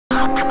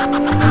What's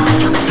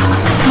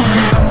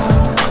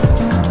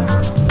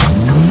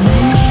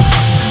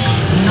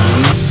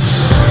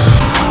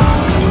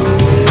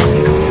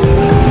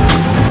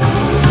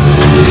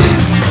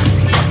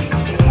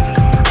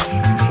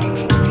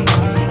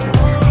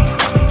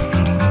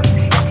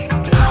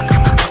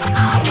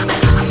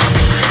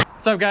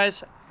up,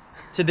 guys?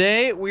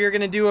 Today we are going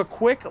to do a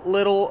quick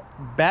little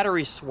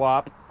battery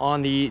swap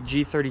on the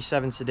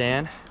G37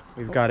 sedan.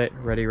 We've got it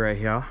ready right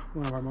here.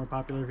 One of our more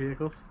popular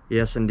vehicles.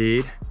 Yes,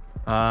 indeed.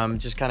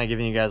 Just kind of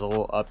giving you guys a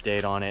little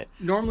update on it.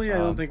 Normally I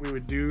don't think we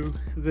would do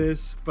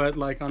this, but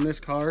like on this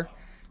car,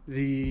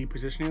 the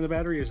positioning of the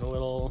battery is a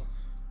little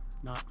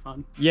not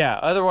fun. Yeah,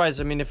 otherwise,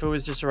 I mean, if it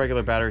was just a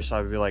regular battery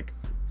swap, it'd be like,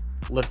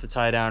 lift the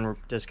tie down,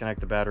 disconnect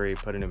the battery,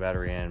 put a new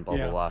battery in, blah,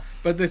 blah, blah.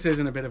 But this is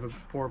in a bit of a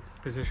poor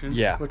position,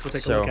 yeah, which we'll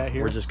take a look at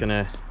here. We're just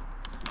gonna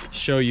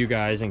show you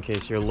guys in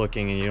case you're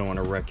looking and you don't want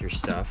to wreck your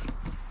stuff.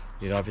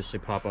 You'd obviously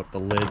pop up the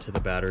lid to the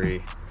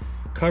battery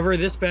cover.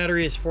 This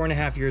battery is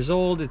 4.5 years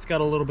old. It's got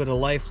a little bit of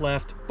life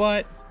left,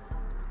 but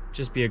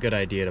just be a good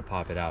idea to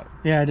pop it out.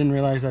 Yeah, I didn't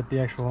realize that the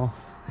actual,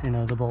 you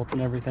know, the bolt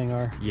and everything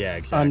are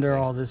under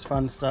all this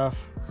fun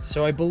stuff.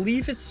 So I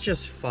believe it's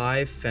just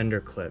 5 fender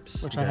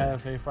clips. Which I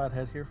have a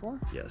flathead here for.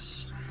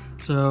 Yes.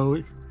 So,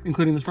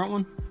 including this front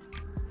one?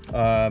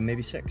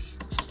 Maybe 6.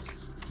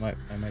 I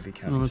might be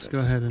counting. Well, let's 6. go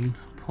ahead and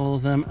pull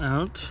them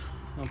out.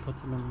 I'll put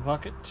them in the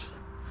bucket.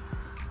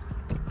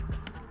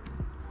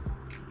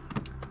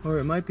 Or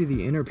it might be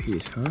the inner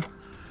piece, huh?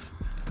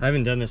 I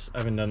haven't done this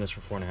for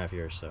 4.5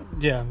 years, so.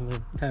 Yeah,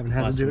 they haven't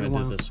had to do it in a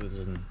while. Last time I did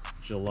this was in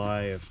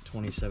July of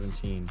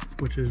 2017.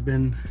 Which has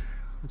been,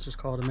 let's just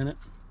call it a minute.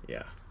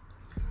 Yeah.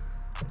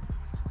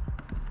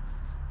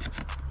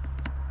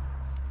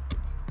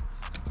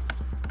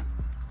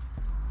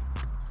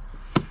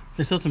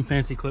 There's still some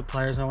fancy clip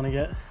pliers I want to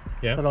get.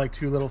 Yeah. That are like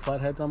 2 little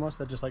flatheads almost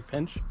that just like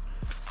pinch.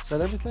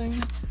 Set everything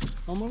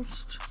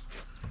almost.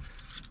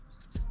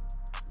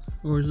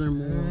 Or is there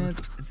more?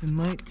 It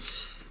might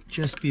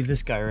just be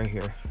this guy right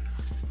here.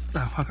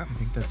 Oh, okay. I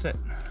think that's it.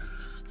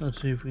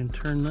 Let's see if we can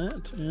turn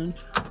that and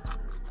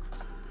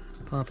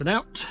pop it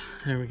out.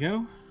 There we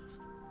go.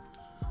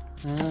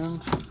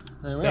 And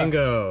there we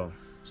Bingo. are.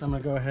 So I'm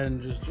gonna go ahead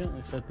and just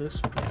gently set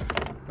this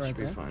right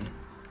there. Fine.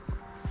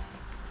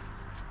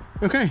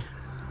 Okay.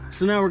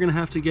 So now we're gonna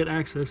have to get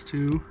access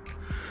to.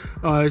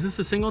 Is this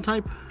a single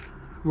type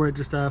where it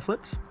just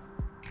flips?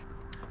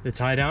 The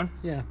tie down?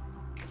 Yeah.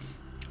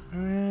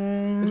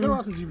 It's been a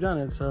while since you've done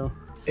it, so.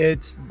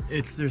 There's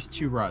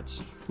 2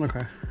 rods.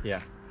 Okay.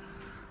 Yeah.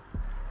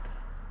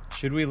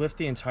 Should we lift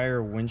the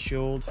entire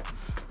windshield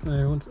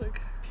One sec.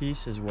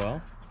 piece as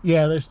well?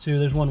 Yeah, there's 2.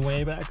 There's one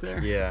way back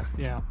there. Yeah.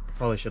 Yeah.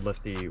 Probably should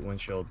lift the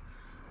windshield.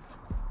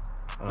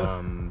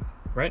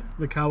 Right?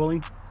 The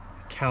cowling.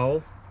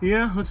 Cowl.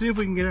 Yeah, let's see if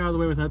we can get it out of the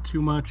way without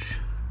too much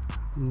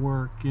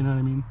work, you know what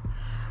I mean?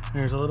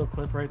 There's a little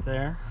clip right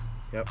there.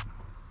 Yep.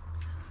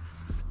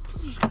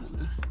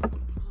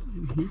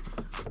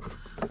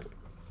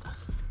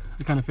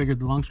 I kind of figured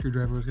the long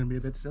screwdriver was going to be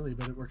a bit silly,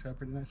 but it worked out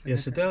pretty nice.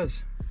 Yes, it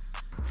does.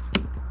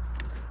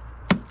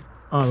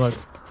 Oh, look.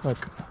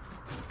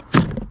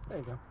 There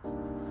you go.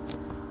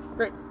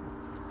 Great.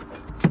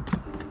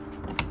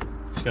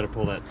 Just got to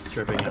pull that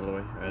stripping out of the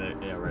way.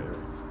 Yeah, right.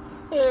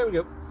 There we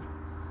go.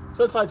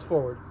 So it slides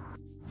forward.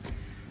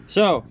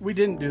 So we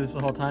didn't do this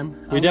the whole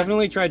time. We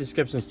definitely tried to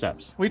skip some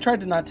steps. We tried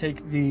to not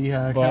take the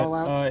cowl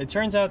out. It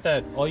turns out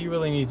that all you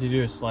really need to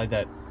do is slide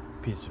that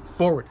piece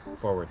forward.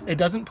 It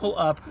doesn't pull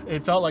up.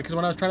 It felt like, because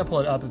when I was trying to pull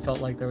it up, it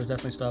felt like there was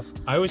definitely stuff.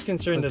 I was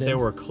concerned that there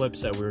were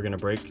clips that we were going to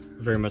break,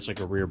 very much like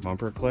a rear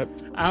bumper clip.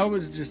 I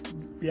was just,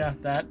 yeah,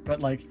 that.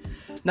 But like,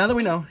 now that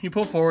we know, you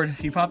pull forward,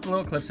 you pop the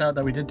little clips out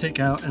that we did take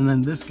out, and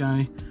then this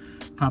guy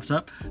pops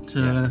up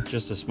to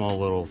just a small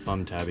little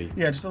thumb tabby.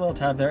 Yeah, just a little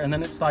tab there, and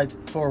then it slides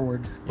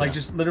forward, like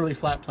just literally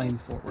flat plane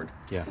forward.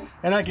 Yeah.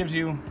 And that gives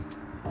you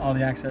all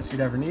the access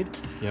you'd ever need.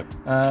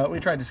 Yep. We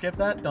tried to skip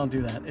that. Don't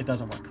do that. It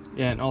doesn't work.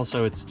 Yeah, and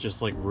also it's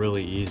just like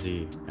really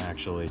easy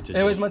actually to.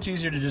 It was much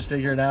easier to just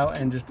figure it out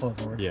and just pull it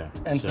forward. Yeah.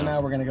 And so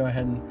now we're gonna go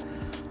ahead and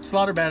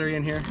slot our battery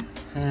in here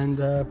and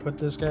put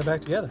this guy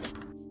back together.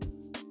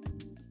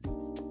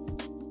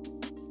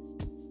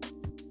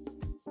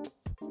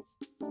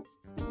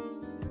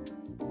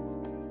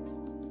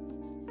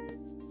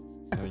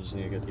 Now we just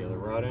need to get the other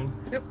rod in.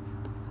 Yep.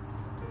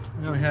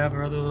 Now we have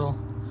our other little,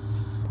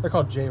 they're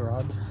called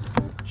J-rods.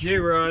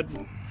 J-rod.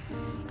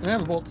 I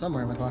have a bolt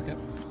somewhere in my pocket.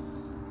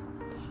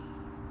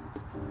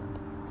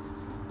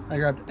 I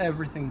grabbed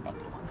everything but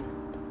the one.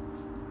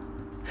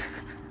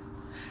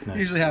 Nice.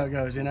 Usually how it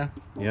goes, you know?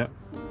 Yep.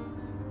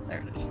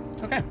 There it is.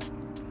 Okay.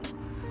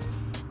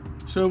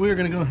 So we're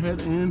gonna go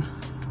ahead and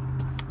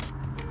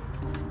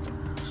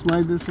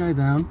slide this guy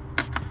down.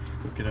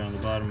 Hook it on the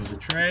bottom of the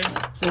tray.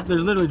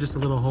 There's literally just a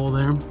little hole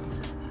there.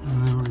 And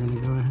then we're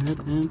gonna go ahead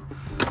and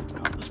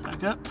pop this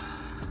back up.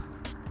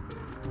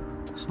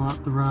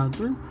 Slot the rod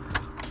through.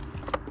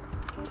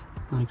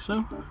 Like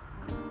so.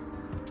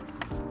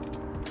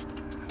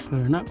 Put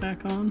our nut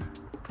back on.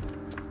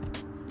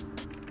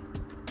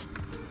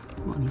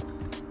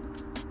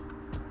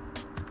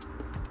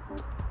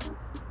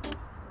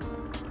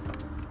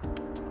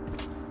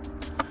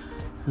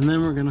 And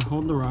then we're gonna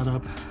hold the rod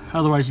up.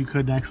 Otherwise you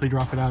could actually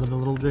drop it out of the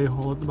little J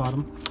hole at the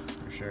bottom.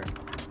 For sure.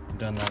 I've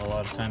done that a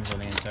lot of times on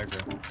the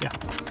Integra. Yeah.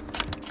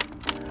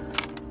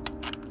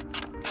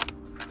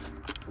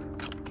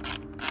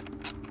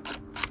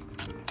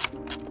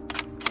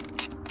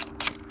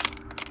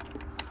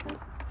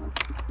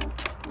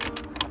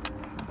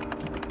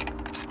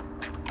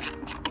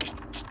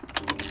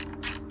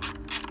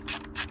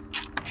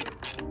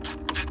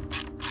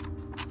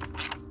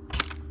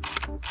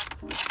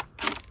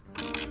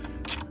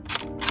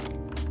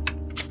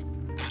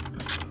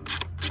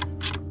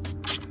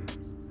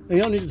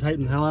 You don't need to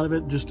tighten the hell out of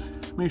it, just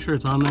make sure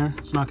it's on there.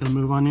 It's not going to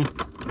move on you.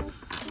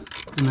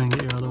 And then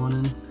get your other one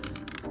in.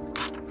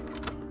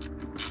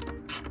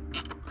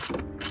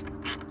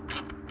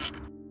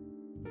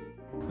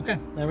 Okay,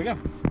 there we go.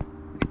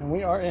 And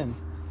we are in.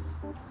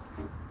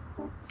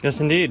 Yes,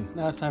 indeed.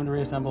 Now it's time to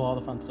reassemble all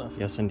the fun stuff.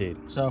 Yes, indeed.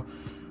 So,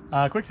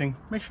 quick thing,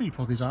 make sure you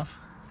pull these off.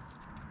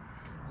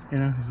 You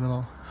know, these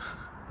little...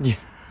 Yeah.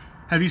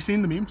 Have you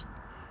seen the memes?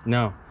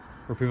 No.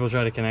 Where people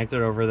try to connect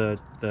it over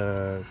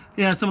the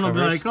yeah, someone will be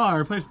covers? like, oh, I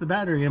replaced the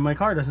battery and my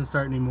car doesn't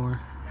start anymore.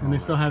 And they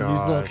still have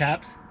these little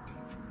caps.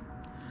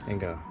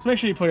 Bingo. So make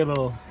sure you pull your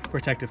little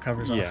protective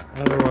covers off. Yeah,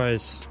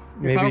 otherwise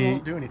Your car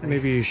won't do anything.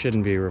 maybe you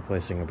shouldn't be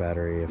replacing a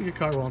battery if Your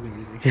car won't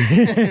do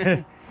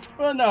anything.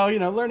 Well, no, you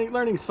know,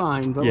 learning's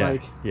fine, but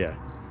like, yeah.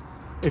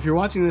 if you're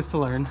watching this to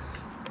learn,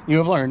 you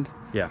have learned.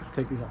 Yeah.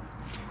 Take these off.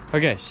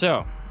 Okay,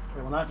 so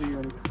It will not do you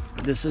any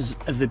good. this is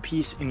the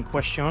piece in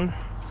question.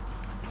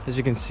 As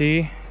you can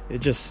see, it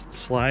just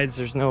slides.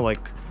 There's no like,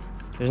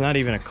 there's not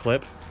even a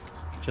clip,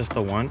 just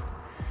the one.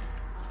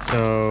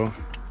 So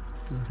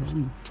Go ahead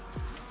and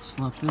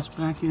slap this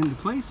back into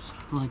place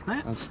like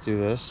that. let's do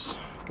this,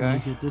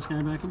 And okay? get this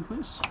guy back in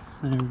place.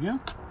 There we go.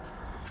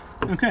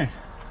 Okay,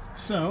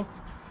 so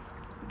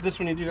this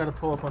one you do got to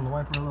pull up on the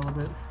wiper a little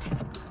bit.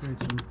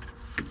 Create some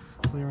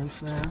clearance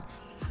there.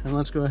 And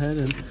let's go ahead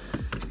and,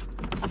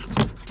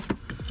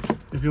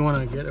 if you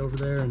want to get over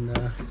there and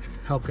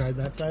help guide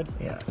that side.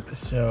 Yeah,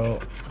 so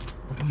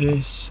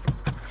this,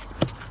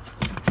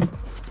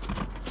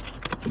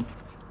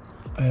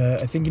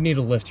 I think you need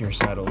to lift your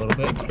side a little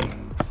bit.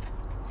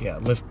 Yeah,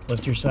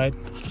 lift your side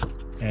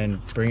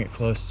and bring it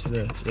close to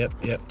the,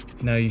 yep.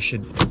 Now you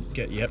should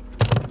get,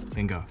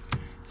 bingo.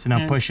 So now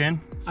And push in.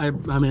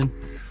 I'm in.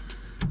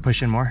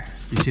 Push in more.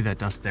 You see that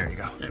dust? There you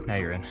go. Now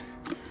you're in.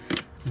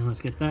 And let's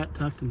get that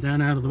tucked and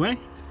down out of the way.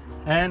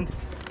 And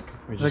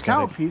We the just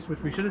cowl gotta- piece, which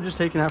we should have just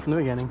taken out from the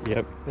beginning,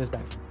 Yep. is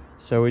back.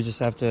 So we just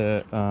have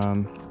to,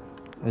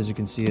 as you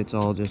can see, it's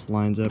all just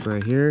lines up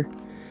right here.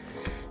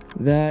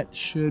 That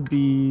should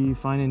be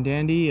fine and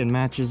dandy and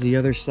matches the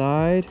other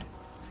side.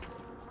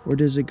 Or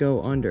does it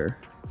go under?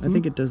 I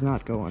think it does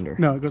not go under.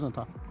 No, it goes on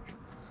top.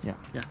 Yeah.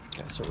 Yeah.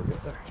 Okay, so we're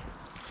good there.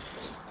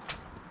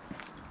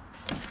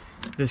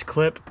 This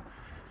clip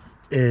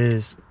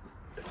is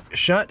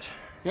shut.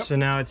 Yep. So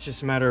now it's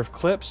just a matter of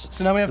clips.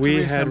 So now we have to We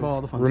had reassemble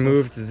all the fun stuff.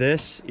 removed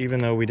this even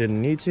though we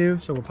didn't need to.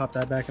 So we'll pop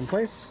that back in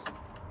place.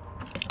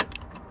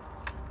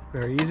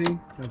 Very easy,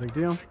 no big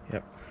deal.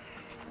 Yep.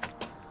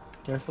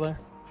 Careful there.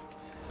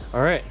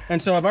 All right. And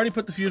so I've already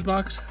put the fuse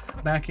box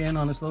back in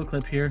on this little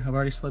clip here. I've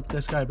already slipped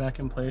this guy back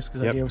in place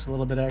because that gave us a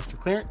little bit of extra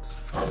clearance.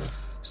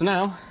 So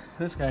now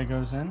this guy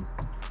goes in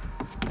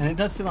and it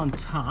does sit on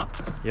top.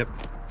 Yep.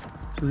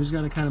 So we just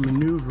got to kind of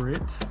maneuver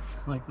it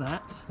like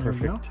that. There we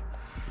go. Perfect.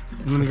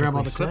 I'm going to grab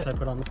all the clips Set. I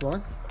put on the floor.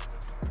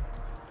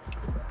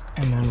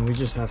 And then we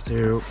just have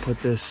to put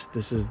this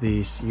is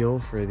the seal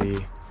for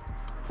the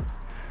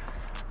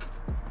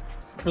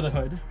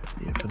hood.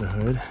 yeah, for the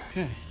hood.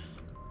 Okay.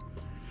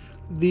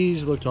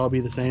 These look to all be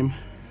the same.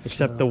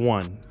 Except the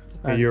one.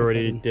 I You put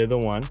already that in. did the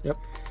one. Yep.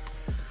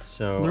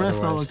 So The rest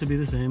all otherwise- look to be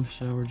the same,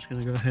 so we're just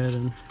gonna go ahead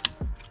and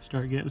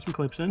start getting some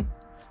clips in.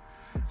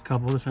 A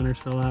couple of the centers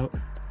fell out,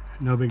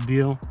 no big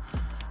deal.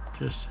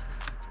 Just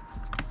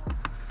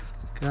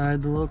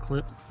guide the little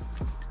clip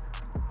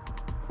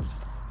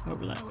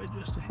over that way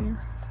just to here.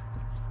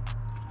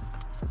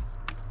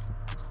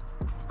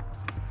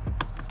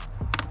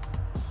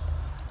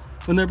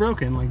 When they're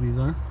broken like these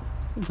are,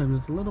 sometimes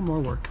it's a little more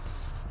work.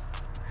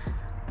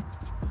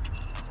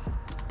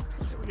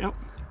 There we go.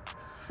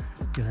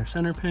 Get our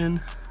center pin,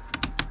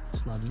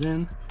 slot it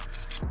in.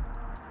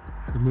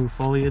 Remove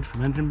foliage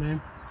from engine bay.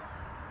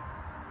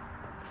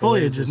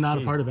 Foliage is not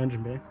a key. part of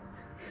engine bay.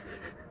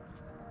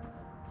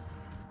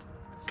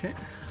 Okay,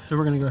 so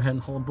we're gonna go ahead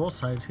and hold both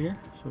sides here.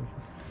 So we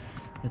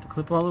can get the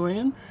clip all the way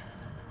in.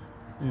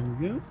 There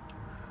we go.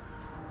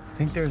 I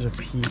think there's a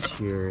piece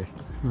here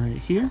Right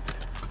here.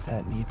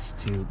 that needs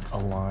to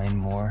align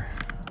more.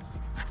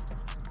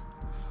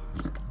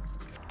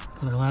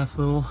 Put our last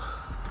little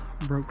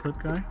broke clip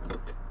guy.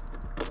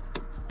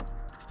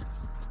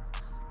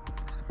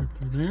 Right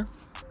through there.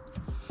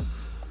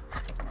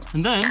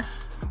 And then,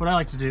 what I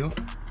like to do,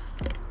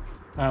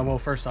 well,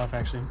 first off,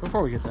 actually,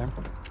 before we get there,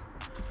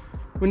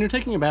 when you're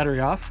taking your battery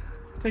off,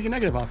 take your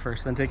negative off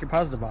first, then take your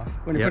positive off.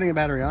 When you're Yep. putting a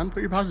battery on, put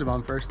your positive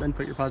on first, then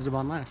put your positive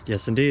on last.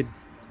 Yes, indeed.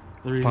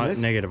 The reason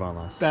is negative on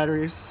last.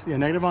 batteries, yeah,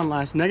 negative on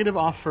last, negative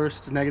off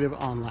first, negative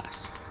on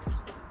last.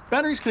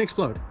 Batteries can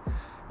explode.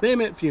 They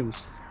emit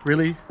fumes,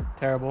 really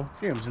terrible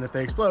fumes. And if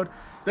they explode,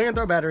 they can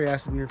throw battery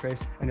acid in your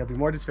face and you'll be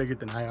more disfigured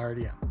than I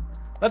already am.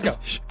 Let's go.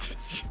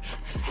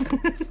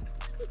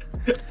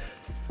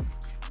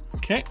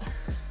 Okay,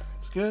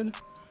 it's good.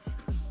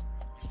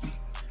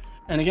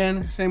 And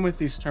again, same with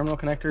these terminal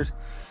connectors.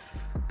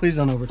 Please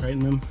don't over tighten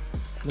them.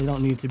 They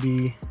don't need to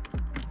be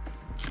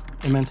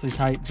immensely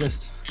tight,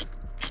 just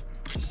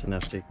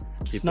enough to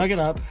keep snug it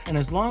up. And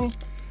as long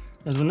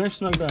as when they're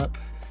snugged up,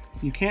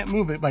 you can't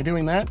move it by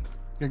doing that,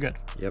 you're good.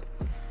 Yep.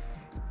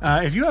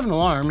 If you have an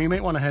alarm, you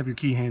might want to have your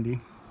key handy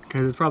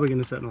because it's probably going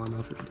to set an alarm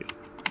off if you do.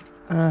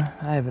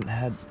 I haven't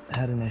had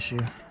an issue.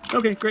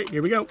 Okay, great.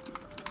 Here we go.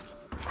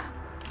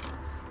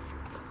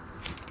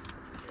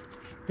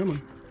 Come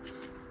on.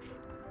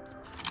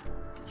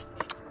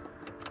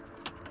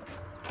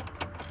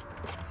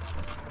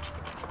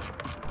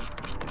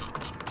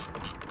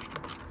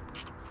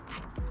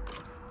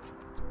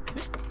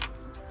 Okay.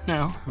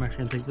 Now, I'm actually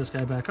going to take this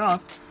guy back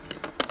off.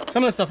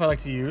 Some of the stuff I like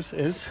to use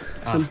is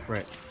some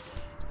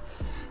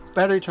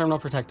battery terminal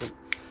protectant.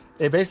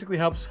 It basically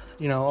helps,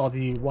 you know, all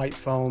the white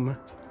foam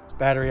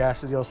battery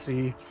acid you'll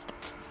see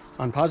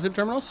on positive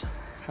terminals.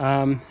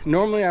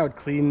 Normally I would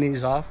clean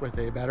these off with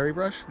a battery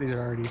brush. These are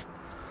already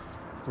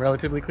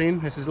relatively clean.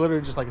 This is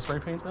literally just like a spray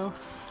paint though.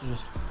 You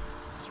just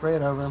spray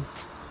it over.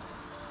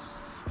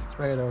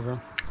 Spray it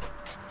over.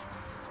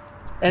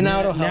 And now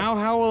it'll help. Now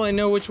how will I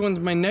know which one's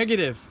my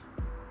negative?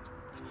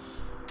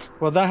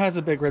 Well, that has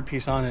a big red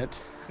piece on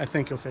it. I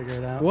think you'll figure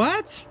it out.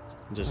 What?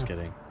 Just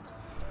kidding.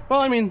 Well,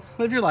 I mean,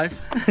 live your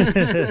life.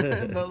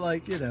 But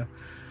like, you know.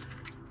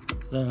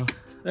 So,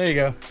 there you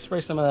go.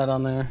 Spray some of that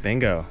on there.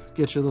 Bingo.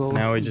 Get your little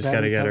now we just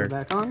gotta get her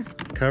back on.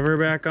 Cover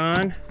back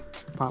on.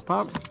 Pop,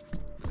 pop.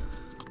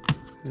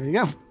 There you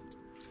go.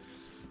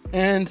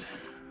 And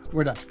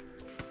we're done.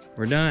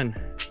 We're done.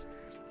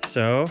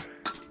 So,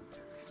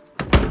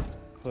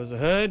 close the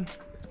hood.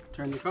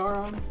 Turn the car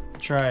on.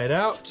 Try it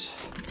out.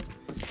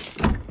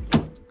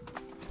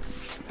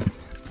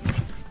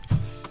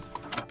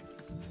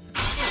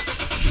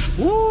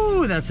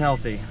 Woo, that's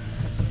healthy.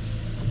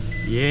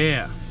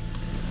 Yeah.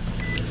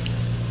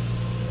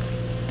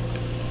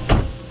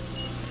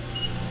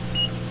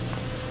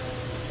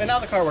 And now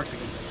the car works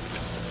again.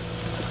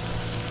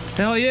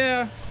 Hell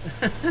yeah.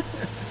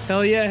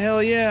 Hell yeah,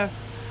 hell yeah.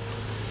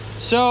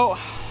 So,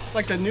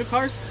 like I said, new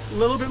cars, a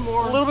little bit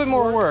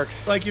more work.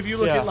 Like if you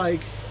look at like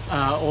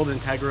old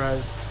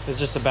Integras, it's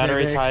just a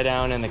battery Civics, tie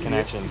down and the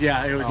connections.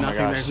 Yeah, it was nothing.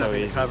 Gosh, there's so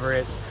nothing easy to cover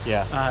it.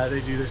 Yeah.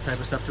 They do this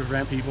type of stuff to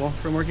prevent people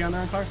from working on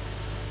their own car.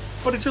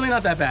 But it's really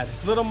not that bad.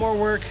 It's a little more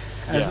work.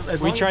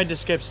 We tried to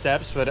skip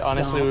steps, but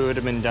honestly, we would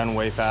have been done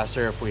way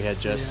faster if we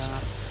had just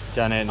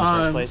done it in the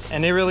first place.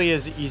 And it really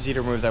is easy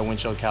to remove that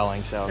windshield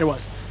cowling. So it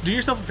was. Do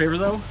yourself a favor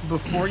though,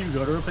 before you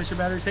go to replace your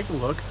battery, take a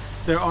look.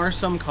 There are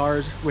some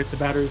cars with the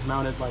batteries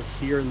mounted like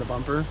here in the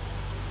bumper.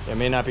 It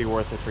may not be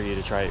worth it for you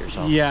to try it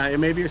yourself. Yeah, it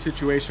may be a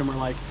situation where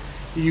like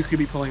you could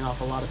be pulling off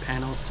a lot of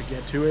panels to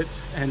get to it,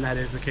 and that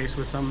is the case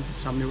with some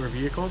newer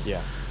vehicles.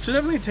 Yeah. So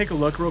definitely take a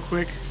look real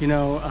quick, you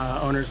know,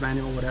 owner's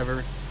manual,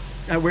 whatever,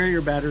 at where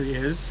your battery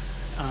is,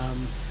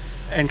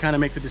 and kind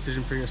of make the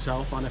decision for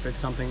yourself on if it's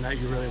something that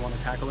you really want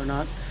to tackle or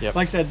not. Yep.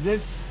 Like I said,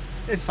 this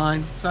is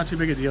fine. It's not too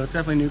big a deal. It's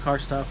definitely new car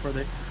stuff where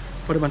they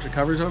put a bunch of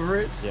covers over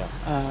it.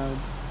 Yeah.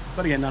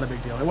 But again, not a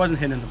big deal. It wasn't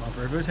hidden in the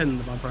bumper. If it was hidden in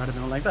the bumper, I'd have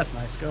been like, that's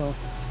nice, go.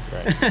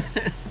 Right.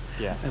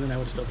 Yeah. And then I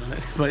would have still done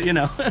it, but you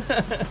know.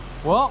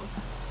 Well,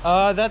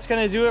 that's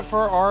gonna do it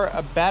for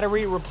our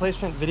battery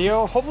replacement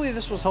video. Hopefully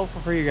this was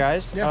helpful for you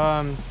guys.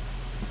 Yeah.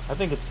 I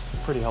think it's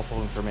pretty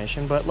helpful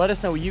information, but let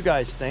us know what you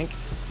guys think.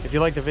 If you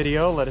like the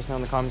video, let us know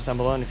in the comments down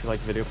below, and if you like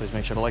the video, please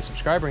make sure to like,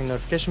 subscribe, ring the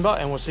notification bell,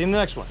 and we'll see you in the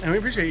next one. And we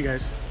appreciate you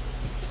guys.